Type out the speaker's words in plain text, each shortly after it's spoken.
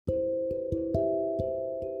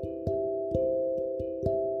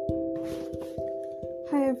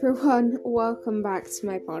everyone, welcome back to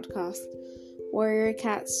my podcast, Warrior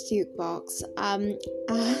Cat's Jukebox.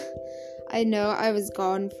 I know I was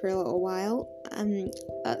gone for a little while.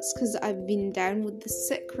 That's because I've been down with the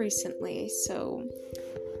sick recently. So,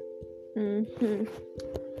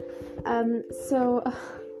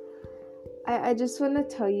 I just want to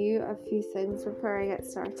tell you a few things before I get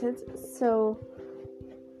started. So,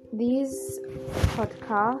 these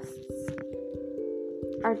podcasts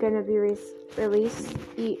are going to be released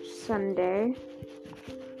each Sunday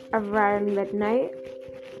around midnight,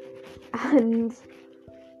 and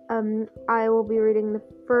I will be reading the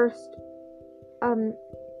first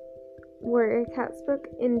Warrior Cats book,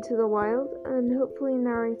 Into the Wild, and hopefully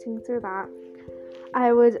narrating through that.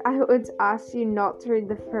 I would ask you not to read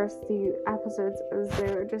the first few episodes, as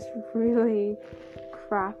they were just really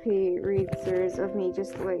crappy read-throughs of me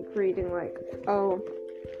just reading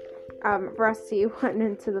Rusty went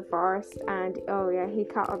into the forest and he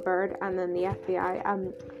caught a bird, and then the FBI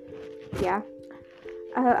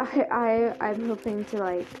I'm hoping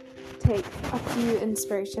to take a few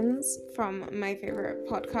inspirations from my favorite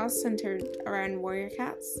podcast centered around warrior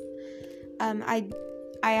cats. I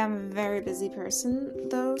am a very busy person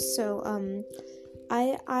though, so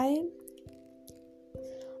I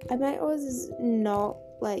might always not,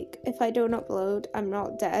 if I don't upload, I'm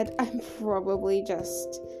not dead. I'm probably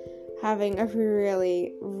just having a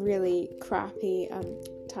really, really crappy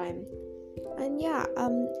time. And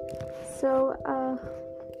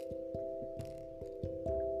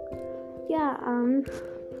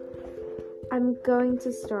I'm going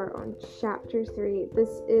to start on chapter 3. This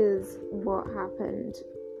is what happened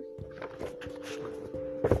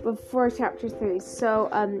before chapter 3. So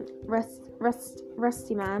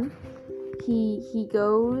Rusty Man, he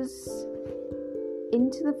goes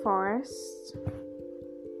into the forest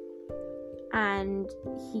and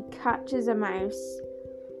he catches a mouse,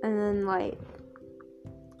 and then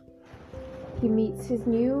he meets his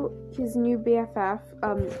new BFF,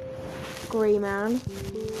 Grey Man,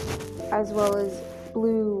 as well as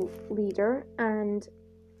Blue Leader and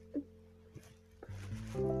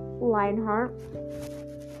Lionheart.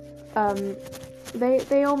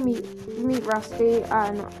 They all meet Rusty,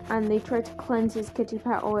 and they try to cleanse his kitty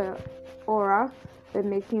pet aura by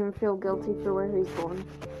making him feel guilty for where he's born.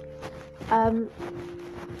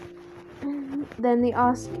 Then they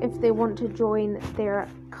ask if they want to join their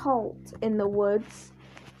cult in the woods.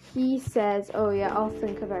 He says, I'll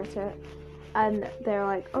think about it. And they're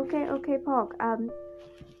like, okay, Pog.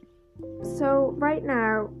 So right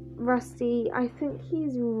now, Rusty, I think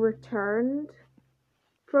he's returned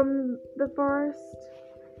from the forest,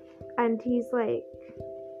 and he's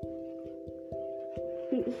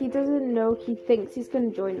he doesn't know, he thinks he's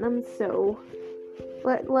gonna join them, so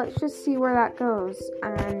let's just see where that goes.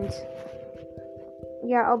 And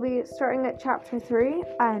I'll be starting at chapter 3,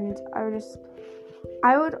 and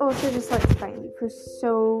I would also just like to thank you for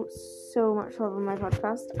so much love on my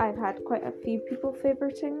podcast. I've had quite a few people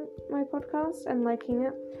favoriting my podcast and liking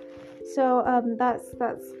it, so that's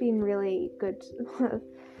been really good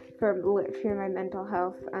for literally my mental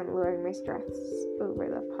health and lowering my stress over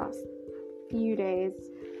the past few days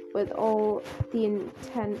with all the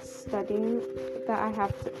intense studying that I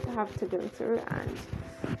have to go through. And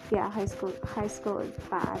high school is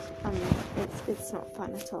bad. It's not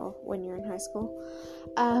fun at all when you're in high school.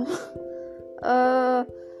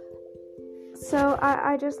 So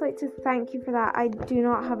I just like to thank you for that. I do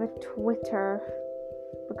not have a Twitter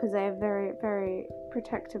because I have very, very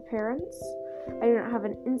protective parents. I do not have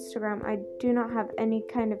an Instagram. I do not have any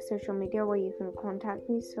kind of social media where you can contact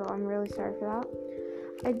me, so I'm really sorry for that.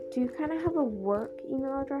 I do kind of have a work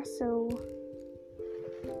email address, so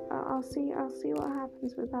I'll see what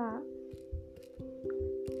happens with that.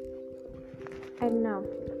 I don't know.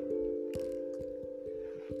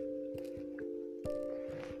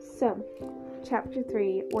 So, chapter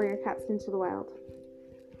 3, Warrior Cats Into the Wild.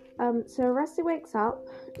 So Rusty wakes up,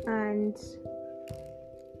 and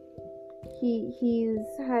he's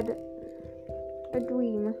had a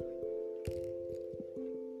dream.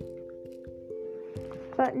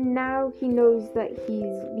 But now he knows that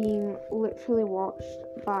he's being literally watched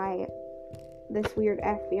by this weird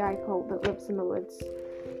FBI cult that lives in the woods.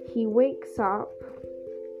 He wakes up.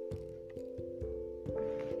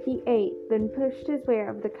 He ate, then pushed his way out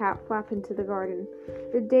of the cat flap into the garden.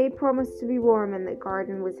 The day promised to be warm, and the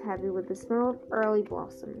garden was heavy with the smell of early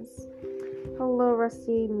blossoms. "Hello,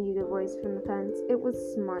 Rusty," mewed a voice from the fence. It was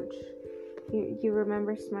Smudge. You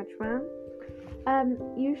remember Smudge Man?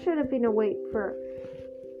 You should have been awake for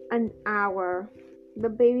an hour. The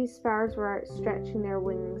baby sparrows were out stretching their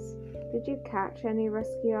wings. "Did you catch any?"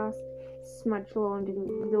 Rusty asked. Smudge yawned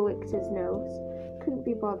and licked his nose. Couldn't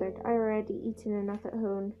be bothered. I already eaten enough at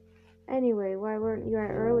home. Anyway, why weren't you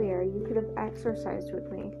out earlier? You could have exercised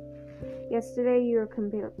with me. Yesterday you were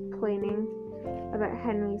complaining about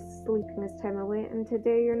Henry sleeping his time away, and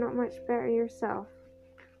today you're not much better yourself.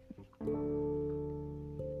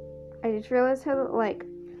 I just realized how, like,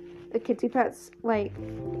 the kitty pets, like,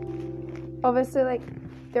 obviously, like,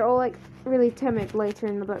 they're all, like, really timid later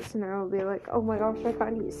in the books, and they'll be like, oh my gosh, I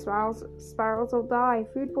can't eat sparrows will die,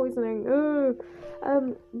 food poisoning, ugh.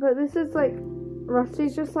 But this is, like,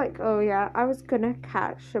 Rusty's just like, oh yeah, I was gonna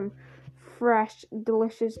catch some fresh,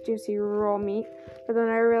 delicious, juicy raw meat, but then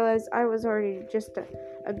I realized I was already just a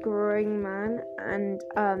growing man, and,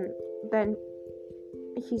 then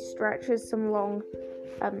he stretches some long,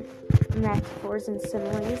 metaphors and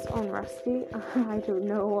similes on Rusty. I don't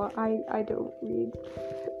know. I don't read.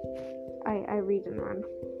 I read and run.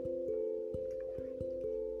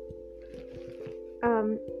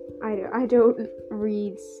 I don't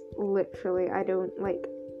read literally. I don't like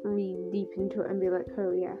read deep into it and be like,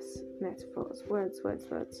 oh yes, metaphors, words.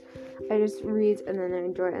 I just read and then I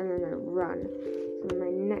enjoy it and then I run. So my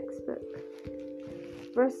next book.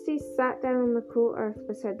 Rusty sat down on the cool earth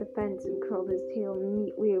beside the fence and curled his tail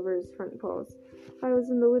neatly over his front paws. I was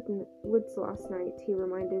in the woods last night, he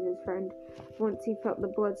reminded his friend. Once he felt the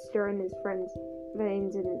blood stir in his friend's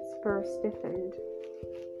veins and its fur stiffened.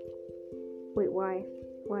 Wait, why?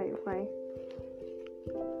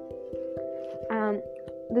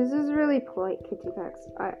 This is really polite kitty pets.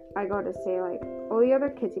 I gotta say, like, all the other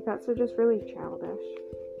kitty pets are just really childish.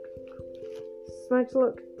 Smudge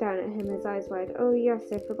looked down at him, his eyes wide. Oh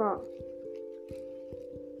yes, I forgot.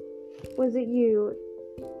 Was it you?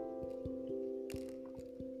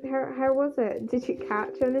 How was it? Did you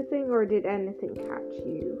catch anything, or did anything catch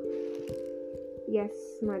you? Yes,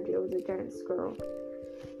 Smudge, it was a giant squirrel.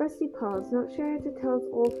 Rusty paused, not sure how to tell his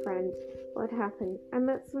old friend what had happened. I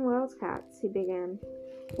met some wildcats, he began.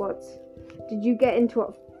 What? Did you get into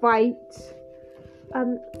a fight?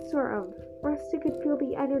 Sort of. Rusty could feel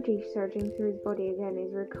the energy surging through his body again as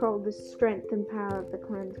he recalled the strength and power of the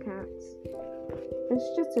clan's cats. It's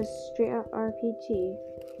just a straight up RPG.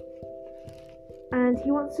 And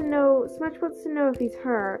Smudge wants to know if he's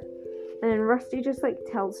hurt. And Rusty just like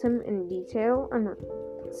tells him in detail, and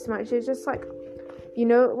Smudge is just like, you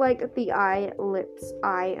know, like the eye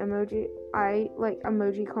emoji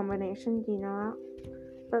combination, do you know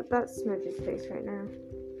that? That's Smudge's face right now.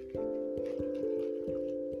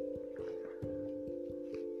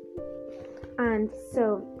 And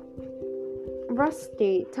so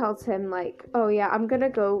Rusty tells him like, oh yeah, I'm gonna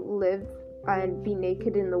go live and be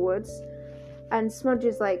naked in the woods. And Smudge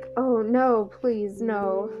is like, oh no, please,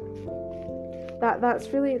 no.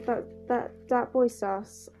 That's really that boy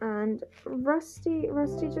sus. And Rusty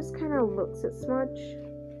just kind of looks at Smudge,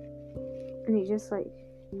 and he's just like,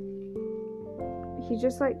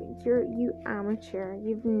 you amateur.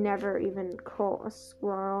 You've never even caught a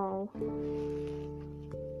squirrel.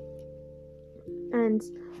 And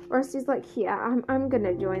Rusty's like, yeah, I'm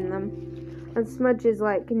gonna join them. And Smudge is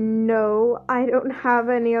like, no, I don't have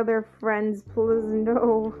any other friends, please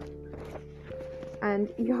no.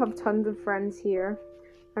 And you have tons of friends here.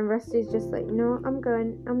 And Rusty's just like, no, I'm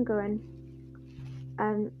going. I'm going.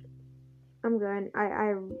 I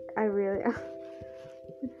really,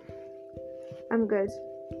 I'm good.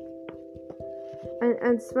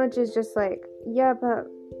 And Smudge is just like, yeah, but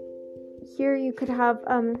here you could have,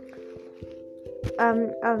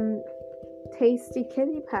 tasty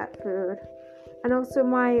kitty pet food, and also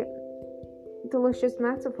my delicious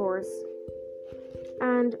metaphors.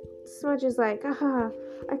 And Smudge is like, I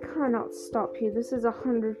cannot stop you. This is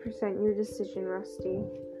 100% your decision, Rusty.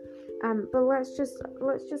 But let's just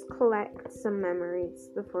collect some memories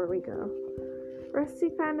before we go. Rusty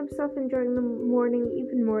found himself enjoying the morning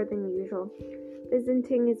even more than usual,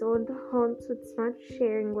 visiting his old haunts with Smudge,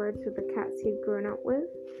 sharing words with the cats he'd grown up with.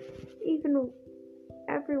 Even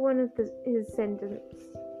every one of his senses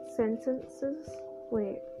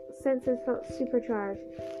felt supercharged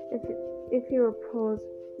if he were paused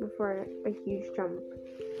before a huge jump.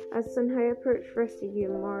 As Sunhai approached, Rusty grew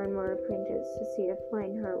more and more apprentice to see if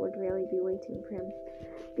Flying Heart would really be waiting for him.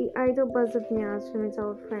 The idle buzz of meows from his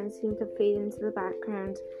old friend seemed to fade into the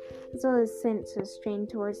background, as all his senses strained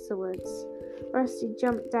towards the woods. Rusty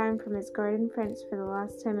jumped down from his garden fence for the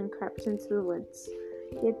last time and crept into the woods.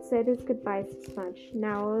 He had said his goodbyes to Smudge.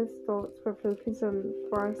 Now all his thoughts were focused on the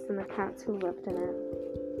forest and the cats who lived in it.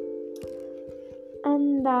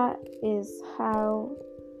 And that is how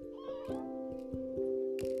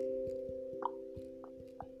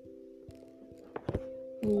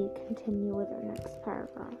me continue with our next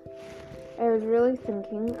paragraph. I was really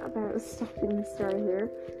thinking about stopping the story here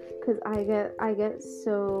because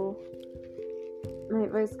my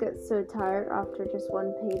voice gets so tired after just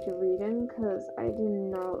one page of reading because I do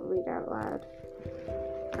not read out loud.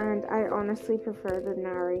 And I honestly prefer the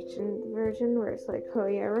narration version where it's like, oh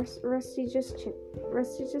yeah, Rusty's just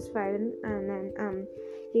fighting, and then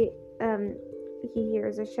he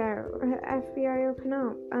hears a shout, FBI, open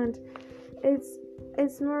up, and it's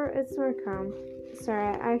more calm.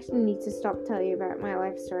 Sorry, I actually need to stop telling you about my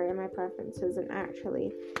life story and my preferences and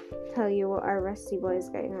actually tell you what our Rusty boy is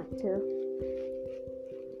getting up to.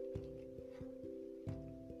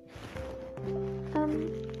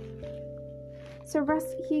 So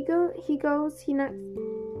Rusty,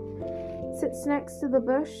 sits next to the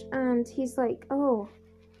bush, and he's like, oh,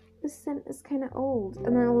 this scent is kind of old.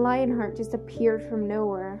 And then a Lionheart just appeared from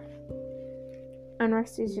nowhere. And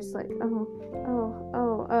Rusty's just like, and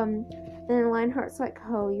then Lionheart's like,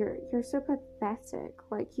 oh, you're so pathetic.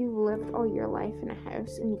 Like, you've lived all your life in a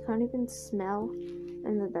house, and you can't even smell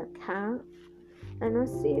another cat. And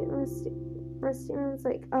Rusty Man's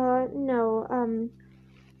like, no,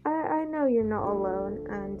 I know you're not alone,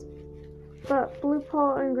 but Blue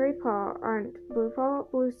Star and Grey Paw aren't with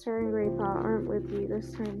you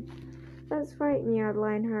this time. That's right, meowed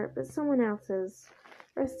Lionheart, but someone else is.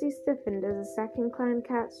 Rusty stiffened as a second clan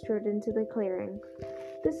cat strode into the clearing.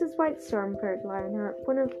 This is White Storm, purred Lionheart,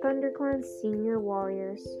 one of ThunderClan's senior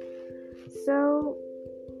warriors. So,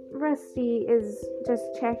 Rusty is just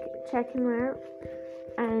checking him out,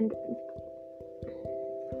 and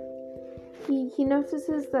he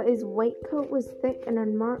notices that his white coat was thick and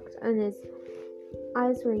unmarked, and his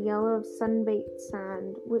eyes were yellow of sun-baked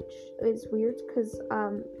sand, which is weird because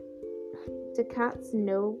do cats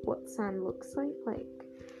know what sand looks like? Like,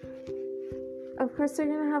 of course they're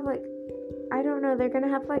gonna have they're gonna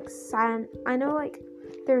have sand. I know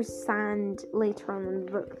there's sand later on in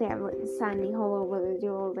the book. They have the sandy hollow where they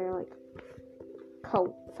do all their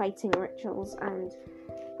cult fighting rituals,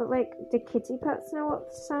 but do kitty cats know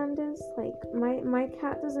what sand is? My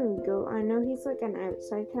cat doesn't go. I know he's an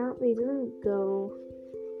outside cat, but he doesn't go.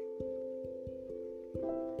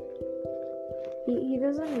 He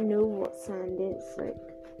doesn't know what sand is.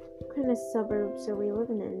 What kind of suburbs are we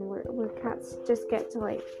living in where cats just get to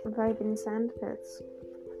vibe in sand pits?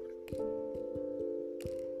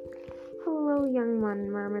 Hello, young one,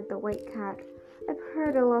 murmured the white cat. I've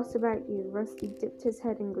heard a lot about you. Rusty dipped his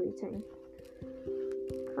head in greeting.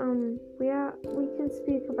 We can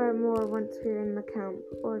speak about more once we're in the camp,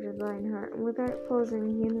 ordered Lionheart, and without pausing,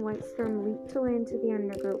 he and White Storm leaped away into the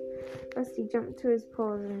undergrowth. Rusty jumped to his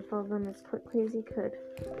paws and followed them as quickly as he could.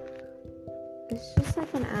 It's just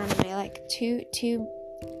like an anime, two people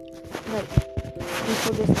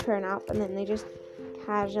just turn up and then they just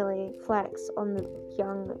casually flex on the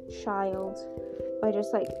young child by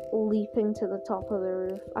just leaping to the top of the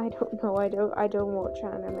roof. I don't know, I don't watch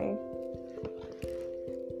anime.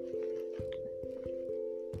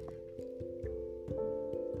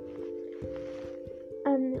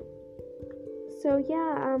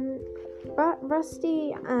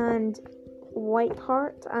 Rusty and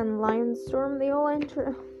Whiteheart and Lionstorm, they all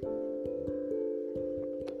enter.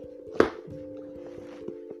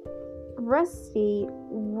 Rusty,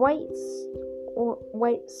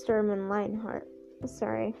 Whitestorm, and Lionheart.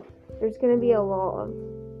 Sorry, there's gonna be a lot of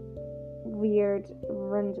weird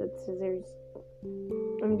runs with scissors.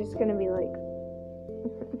 I'm just gonna be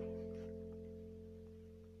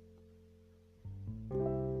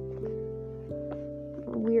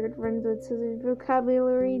weird runs with scissors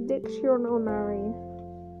vocabulary dictionary.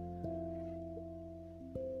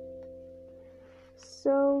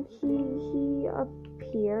 So he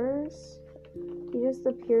appears. He just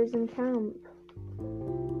appears in camp.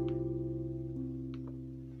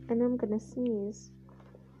 And I'm gonna sneeze.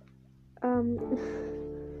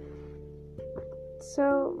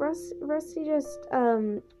 So Rusty just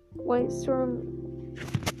Whitestorm,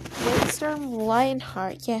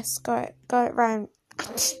 Lionheart. Yes, got it right.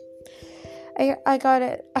 I got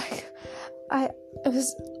it. It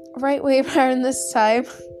was right way around this time.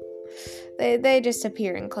 They just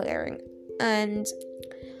appear in clearing, and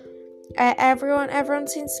everyone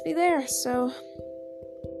seems to be there. So.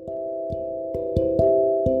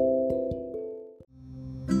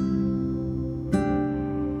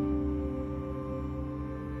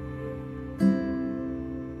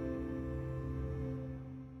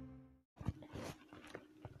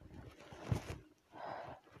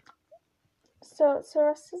 So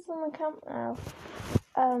Rusty's in the camp now.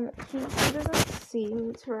 He doesn't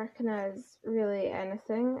seem to recognize really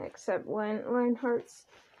anything except when Lionheart's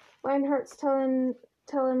telling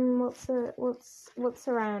tell him what's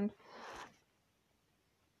around.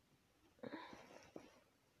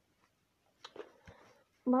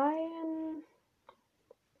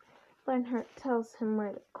 Lionheart tells him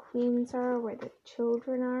where the queens are, where the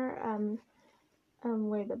children are,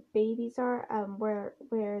 where the babies are, where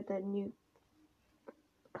the new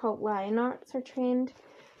cult Lionhearts are trained,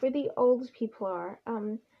 where the old people are,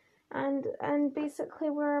 and basically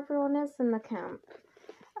where everyone is in the camp.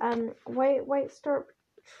 Whitestorp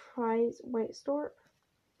tries Whitestorp.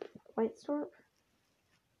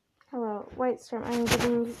 Hello, Whitestorp. I'm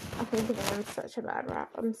giving him such a bad rap.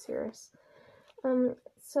 I'm serious.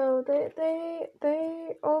 So they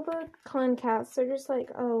all the clan cats, they're just like,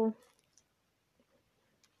 oh,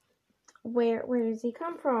 where does he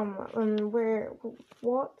come from?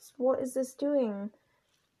 What is this doing?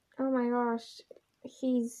 Oh my gosh,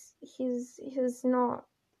 he's not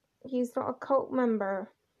a cult member.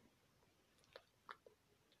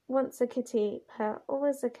 Once a kitty pet,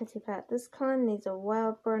 always a kitty pet. This clan needs a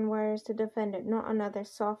wild-born warriors to defend it, not another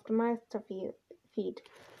soft mouth to feed.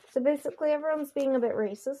 So basically, everyone's being a bit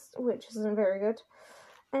racist, which isn't very good.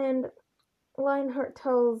 And Lionheart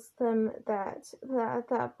tells them that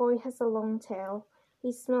boy has a long tail.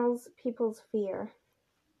 He smells people's fear.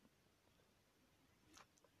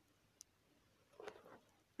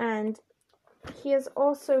 And he has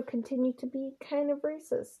also continued to be kind of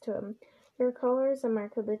racist to him. Your collar is a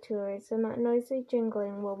mark of the two eyes, and that noisy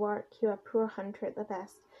jingling will mark you a poor hunter at the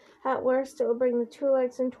best. At worst, it will bring the two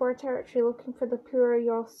legs into our territory looking for the poor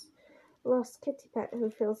lost kitty pet who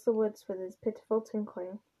fills the woods with his pitiful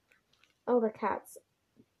tinkling. All the cats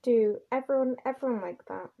do. Everyone like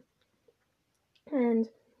that. And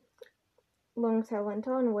Longtail went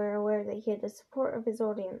on, aware that he had the support of his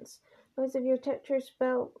audience. Most of your tetras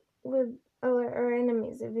spell with our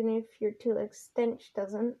enemies, even if your two-legged stench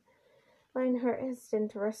doesn't. Lionheart hissed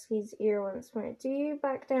into Rusty's ear once more. Do you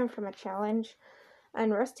back down from a challenge?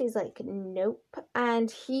 And Rusty's like, nope. And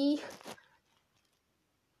he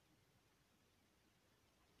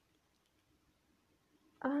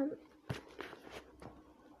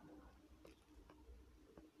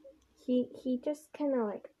just kind of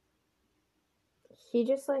like, he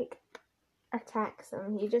just like attacks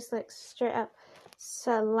him. He just like straight up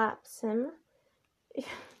slaps him.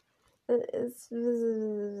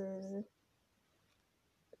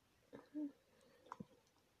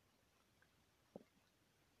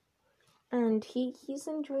 And he's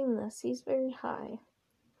enjoying this. He's very high.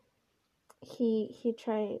 He's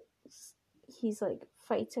like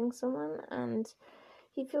fighting someone, and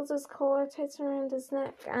he feels his collar tighten around his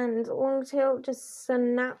neck, and Longtail just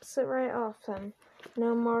snaps it right off him.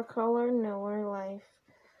 No more collar, no more life.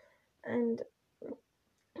 And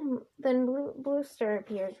then Blue Star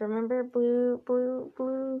appears. Remember Blue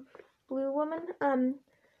woman?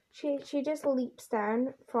 She just leaps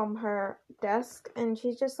down from her desk, and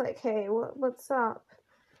she's just like, hey, what's up?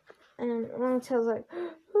 And Longtail's like,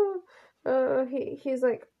 he's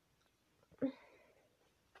like,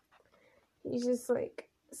 he's just like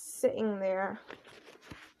sitting there,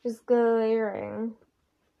 just glaring,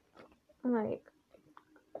 like,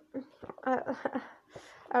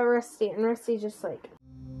 Rusty, and Rusty just like,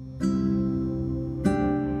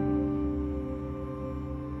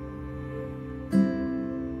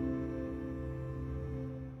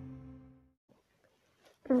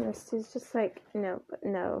 and Rusty's just like, no.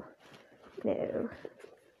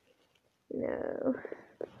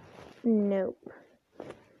 Nope.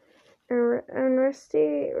 And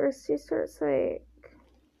Rusty starts like,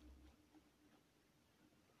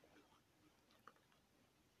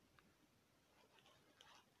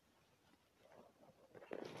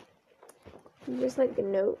 just like,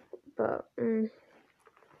 nope. But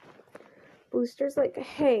Booster's like,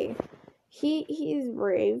 hey, he's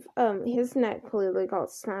brave. His neck clearly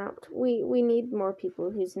got snapped. We need more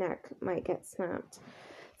people whose neck might get snapped.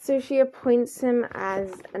 So she appoints him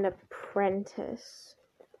as an apprentice.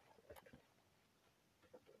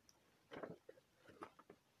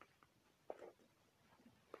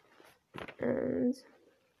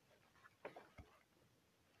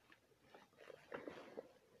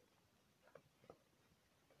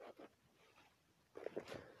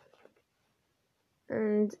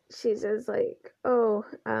 And she says like, oh,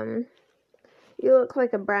 you look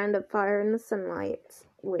like a brand of fire in the sunlight,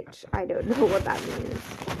 which I don't know what that means.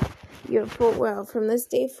 You have fought well. From this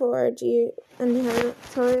day forward, you inherit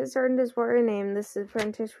till it has earned his warrior name. This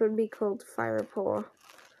apprentice would be called Firepaw.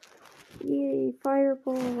 Yay,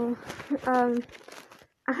 Firepaw.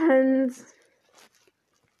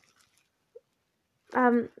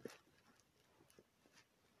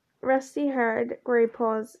 Rusty heard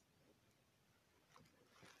Greypaw's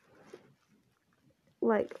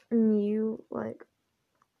like Mew, like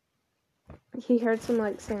he heard some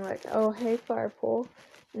like saying like, "Oh hey Firepole,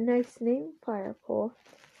 nice name Firepole,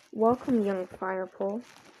 welcome young Firepole."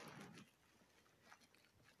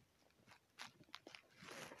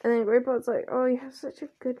 And then Greypole's like, "Oh, you have such a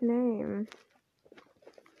good name."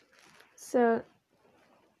 So,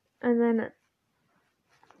 and then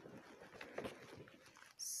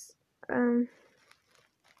and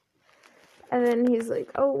then he's like,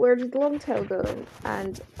 "Oh, where did Longtail go?"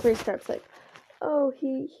 And Greystrip's like, "Oh,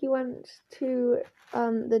 he went to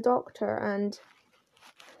the doctor," and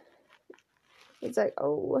he's like,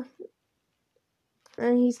 "Oh,"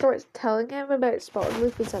 and he starts telling him about Spotted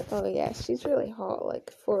Loop. He's like, "Oh yeah, she's really hot,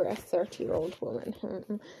 like for a 30-year-old woman,"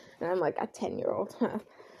 and I'm like a 10-year-old.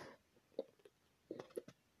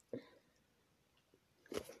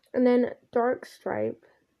 And then Darkstripe,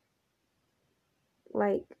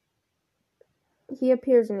 like, he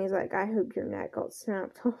appears and he's like, "I hope your neck got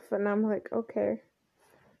snapped off," and I'm like, okay.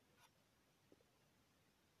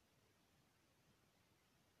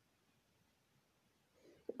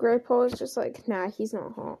 Greypole is just like, "Nah, he's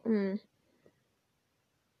not hot." And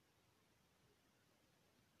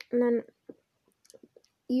then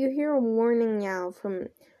you hear a warning yowl from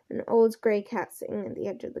an old grey cat sitting at the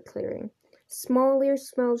edge of the clearing. "Small Ear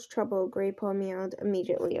smells trouble," Greypaw meowed,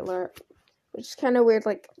 immediately alert. Which is kind of weird,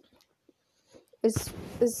 like, is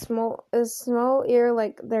Small Ear,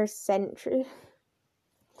 like, their sentry?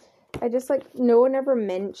 I just, like, no one ever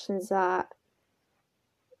mentions that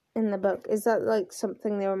in the book. Is that, like,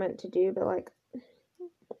 something they were meant to do, but, like,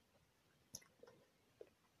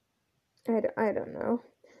 I don't know.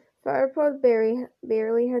 Firepole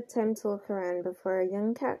barely had time to look around before a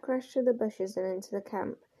young cat crashed through the bushes and into the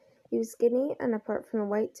camp. He was skinny, and apart from the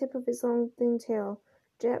white tip of his long thin tail,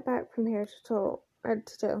 jet back from head to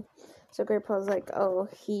toe. So Greypaw's like,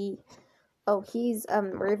 he's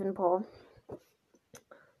Ravenpaw.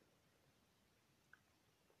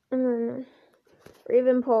 And then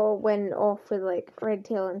Ravenpaw went off with like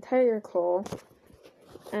Redtail and Tigerclaw,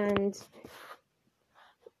 and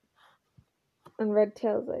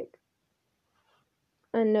Redtail's like,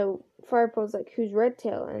 and no, Firepaw's like, "Who's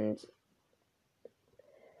Redtail?" And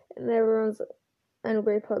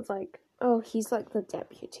Greypaw's like, "Oh, he's like the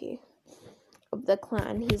deputy of the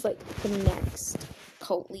clan. He's like the next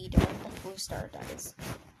cult leader if Bluestar dies."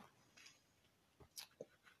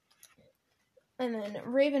 And then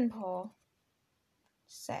Ravenpaw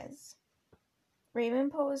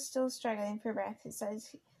was still struggling for breath. He says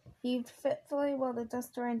he heaved fitfully while the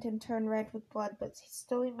dust around him turned red with blood, but he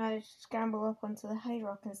still managed to scramble up onto the high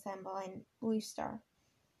rock and stand behind Bluestar.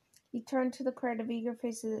 He turned to the crowd of eager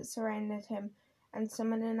faces that surrounded him and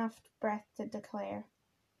summoned enough breath to declare,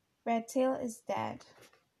 "Redtail is dead."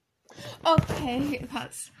 Okay,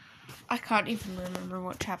 I can't even remember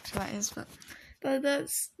what chapter that is, but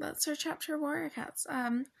that's our chapter, Warrior Cats.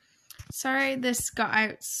 Sorry this got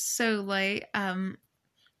out so late.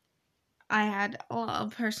 I had a lot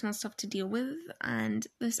of personal stuff to deal with, and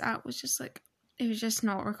this app was just like, it was just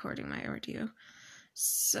not recording my audio.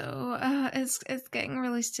 So it's getting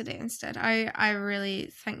released today instead. I really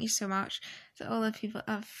thank you so much to all the people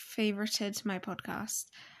that have favorited my podcast.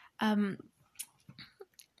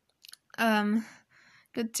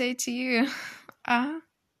 Good day to you.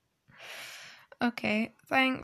 Okay, thanks.